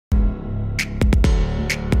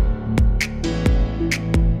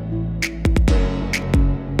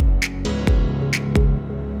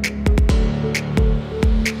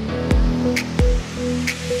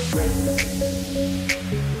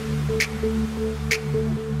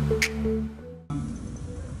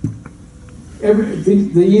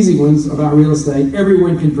The easy ones about real estate,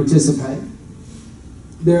 everyone can participate.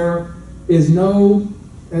 There is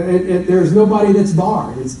there's nobody that's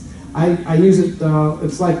barred. I use it,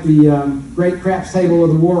 it's like the great craps table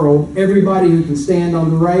of the world. Everybody who can stand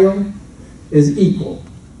on the rail is equal.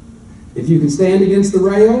 If you can stand against the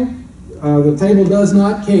rail, the table does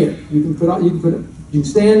not care. You can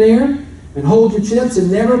stand there and hold your chips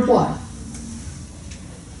and never play.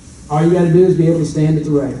 All you got to do is be able to stand at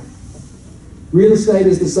the rail. Real estate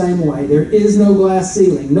is the same way. There is no glass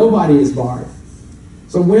ceiling. Nobody is barred.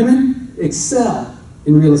 So women excel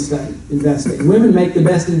in real estate investing. Women make the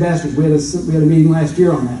best investors. We had a meeting last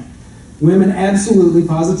year on that. Women absolutely,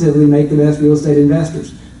 positively make the best real estate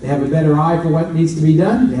investors. They have a better eye for what needs to be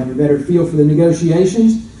done. They have a better feel for the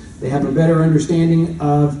negotiations. They have a better understanding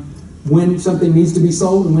of when something needs to be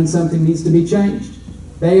sold and when something needs to be changed.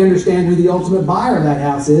 They understand who the ultimate buyer of that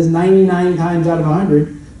house is, 99 times out of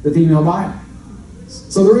 100, the female buyer.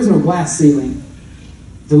 So there is no glass ceiling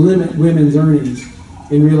to limit women's earnings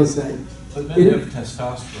in real estate. But men have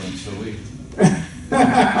testosterone, so we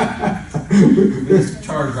just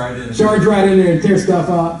charge right in. Charge right in there and tear stuff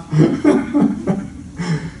up.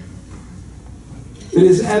 It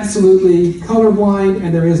is absolutely colorblind,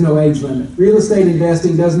 and there is no age limit. Real estate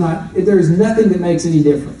investing does not. There is nothing that makes any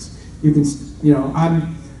difference. You can,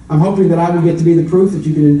 I'm hoping that I will get to be the proof that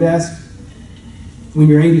you can invest when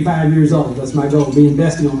you're 85 years old. That's my goal, be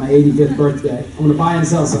investing on my 85th birthday. I'm going to buy and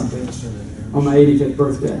sell something on my 85th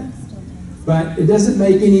birthday. But it doesn't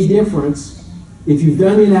make any difference if you've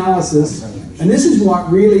done the analysis, and this is what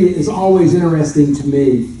really is always interesting to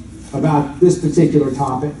me about this particular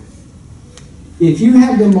topic. If you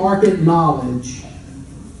have the market knowledge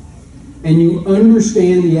and you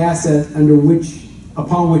understand the asset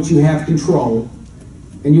upon which you have control,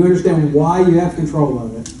 and you understand why you have control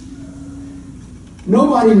of it,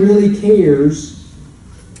 nobody really cares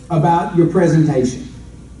about your presentation.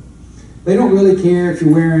 They don't really care if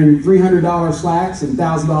you're wearing $300 slacks and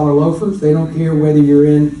 $1,000 loafers. They don't care whether you're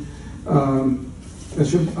in a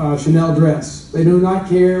Chanel dress. They do not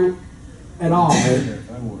care at all.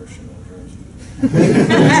 If I wore a Chanel dress.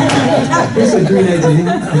 Here's a green age hand.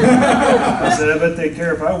 I said, I bet they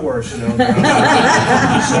care if I wore a Chanel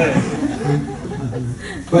dress.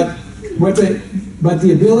 But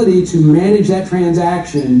the ability to manage that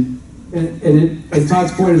transaction, and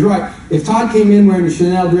Todd's point is right. If Todd came in wearing a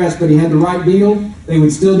Chanel dress but he had the right deal, they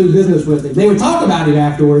would still do business with him. They would talk about it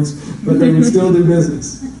afterwards, but they would still do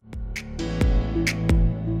business.